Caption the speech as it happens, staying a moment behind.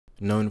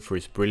known for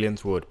his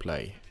brilliant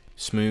wordplay,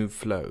 smooth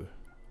flow,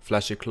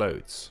 flashy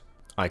clothes,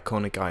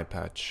 iconic eye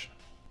patch,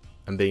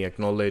 and being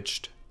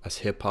acknowledged as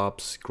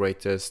hip-hop's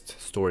greatest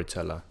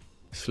storyteller.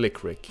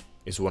 Slick Rick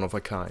is one of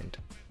a kind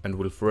and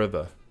will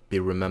forever be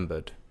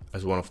remembered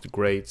as one of the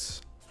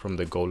greats from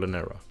the golden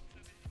era.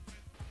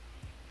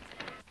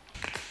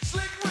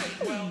 Slick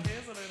Rick. Well,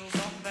 here's a little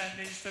something that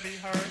needs to be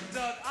heard.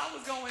 Doug, I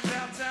was going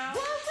downtown.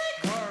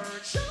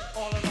 Word.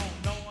 All alone,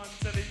 no one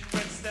to be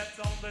with. Stepped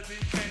on the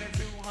deep end at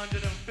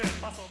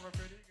 205th. I saw a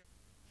pretty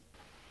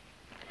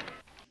girl.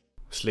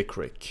 Slick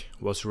Rick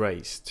was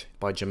raised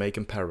by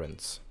Jamaican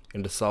parents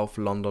in the South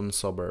London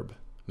suburb,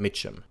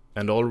 Mitcham,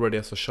 and already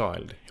as a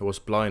child he was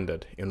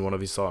blinded in one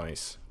of his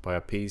eyes by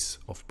a piece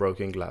of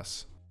broken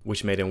glass,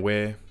 which made him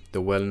wear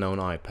the well-known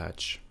eye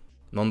patch.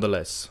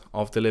 Nonetheless,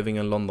 after living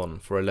in London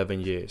for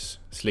 11 years,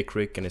 Slick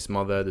Rick and his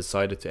mother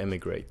decided to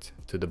emigrate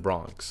to the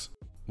Bronx,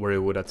 where he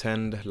would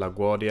attend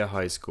LaGuardia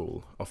High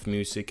School of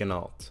Music and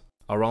Art.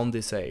 Around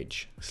this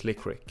age,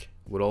 Slick Rick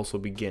would also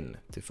begin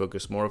to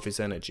focus more of his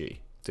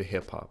energy to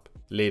hip-hop,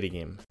 leading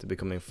him to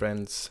becoming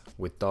friends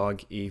with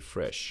Dog E.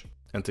 Fresh,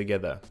 and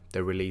together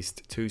they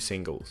released 2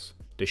 singles,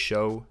 The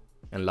Show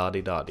and La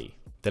Di Da Di.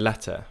 The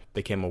latter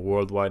became a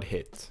worldwide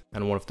hit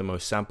and one of the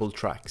most sampled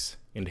tracks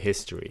in the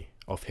history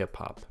of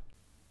hip-hop.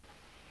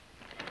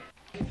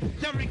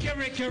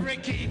 Yo,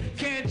 Ricky,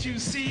 can't you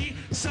see?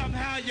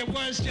 Somehow your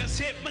words just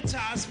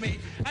hypnotize me.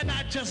 And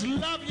I just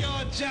love your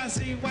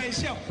jazzy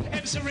ways. Yo,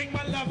 MC Rick,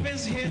 my love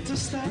is here to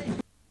stay.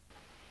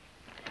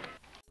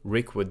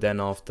 Rick would then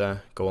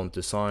after go on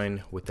to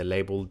sign with the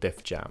label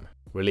Def Jam,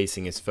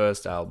 releasing his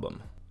first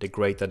album, The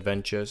Great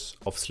Adventures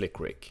of Slick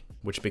Rick,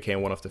 which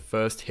became one of the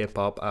first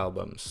hip-hop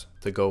albums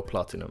to go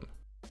platinum.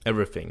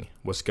 Everything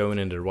was going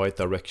in the right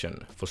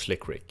direction for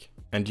Slick Rick,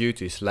 and due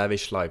to his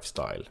lavish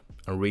lifestyle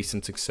and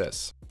recent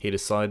success, he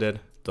decided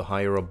to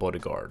hire a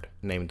bodyguard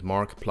named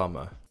Mark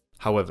Plummer.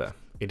 However,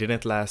 it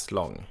didn't last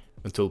long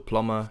until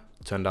Plummer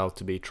turned out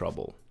to be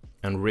trouble,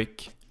 and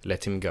Rick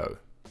let him go.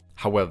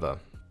 However,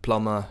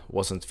 Plummer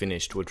wasn't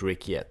finished with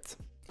Rick yet,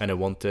 and he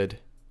wanted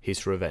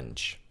his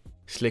revenge.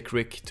 Slick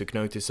Rick took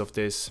notice of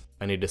this,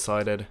 and he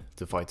decided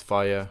to fight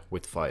fire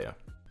with fire,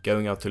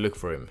 going out to look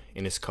for him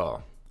in his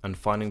car and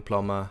finding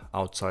Plummer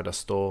outside a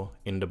store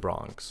in the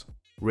Bronx.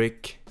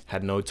 Rick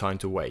had no time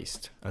to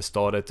waste and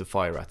started to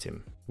fire at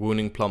him,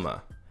 wounding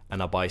Plummer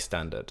and a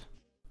bystander.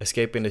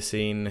 Escaping the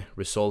scene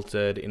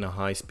resulted in a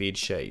high-speed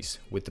chase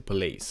with the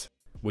police,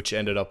 which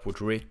ended up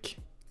with Rick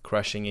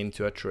crashing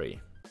into a tree.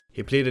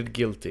 He pleaded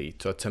guilty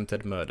to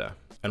attempted murder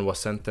and was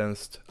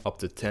sentenced up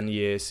to 10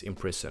 years in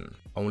prison,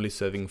 only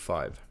serving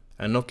 5.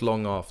 And not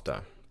long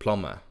after,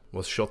 Plummer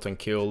was shot and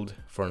killed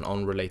for an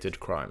unrelated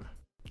crime.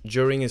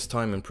 During his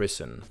time in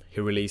prison, he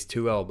released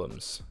 2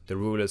 albums, The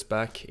Ruler's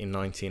Back in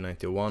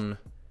 1991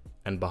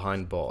 and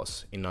Behind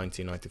Bars in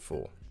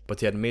 1994. But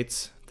he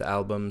admits the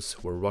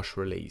albums were rush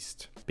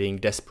released, being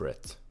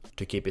desperate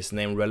to keep his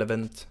name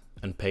relevant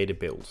and pay the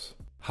bills.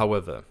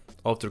 However,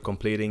 after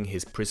completing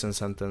his prison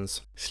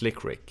sentence,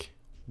 Slick Rick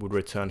would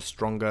return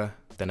stronger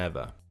than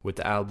ever with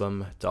the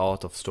album The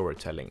Art of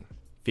Storytelling,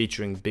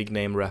 featuring big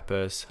name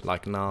rappers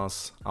like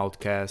Nas,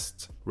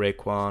 Outkast,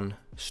 Raekwon,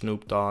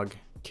 Snoop Dogg,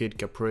 Kid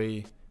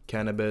Capri,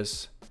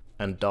 Cannabis,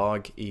 and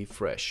Dog E.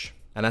 Fresh.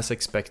 And as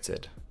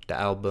expected, the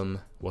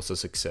album was a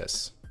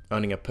success,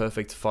 earning a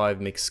perfect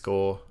 5 mix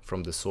score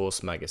from the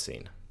Source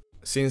magazine.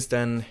 Since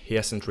then, he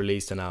hasn't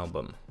released an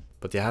album,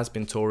 but he has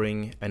been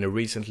touring and he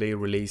recently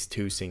released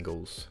 2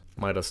 singles,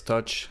 Midas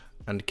Touch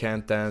and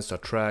Can't Dance, a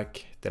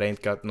track that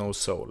ain't got no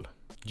soul.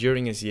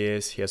 During his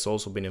years, he has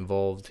also been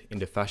involved in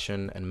the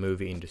fashion and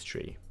movie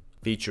industry,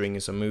 featuring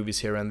in some movies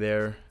here and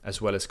there,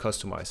 as well as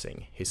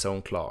customizing his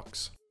own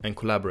clocks and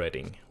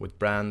collaborating with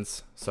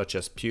brands such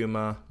as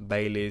Puma,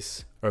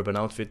 Baileys, Urban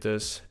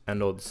Outfitters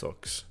and Odd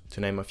Socks,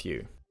 to name a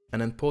few.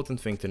 An important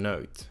thing to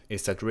note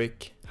is that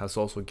Rick has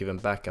also given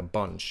back a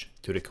bunch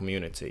to the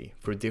community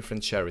through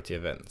different charity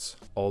events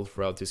all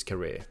throughout his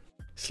career.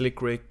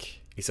 Slick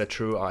Rick is a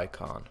true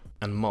icon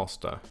and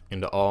master in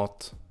the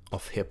art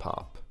of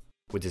hip-hop,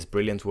 with his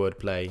brilliant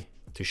wordplay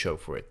to show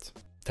for it,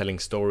 telling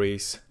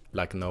stories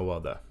like no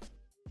other.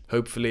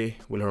 Hopefully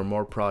we'll hear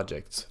more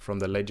projects from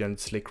the legend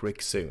Slick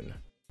Rick soon.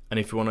 And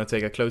if you want to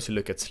take a closer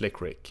look at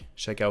Slick Rick,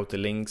 check out the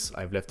links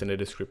I've left in the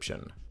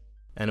description.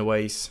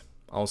 Anyways,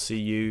 I'll see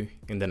you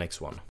in the next one.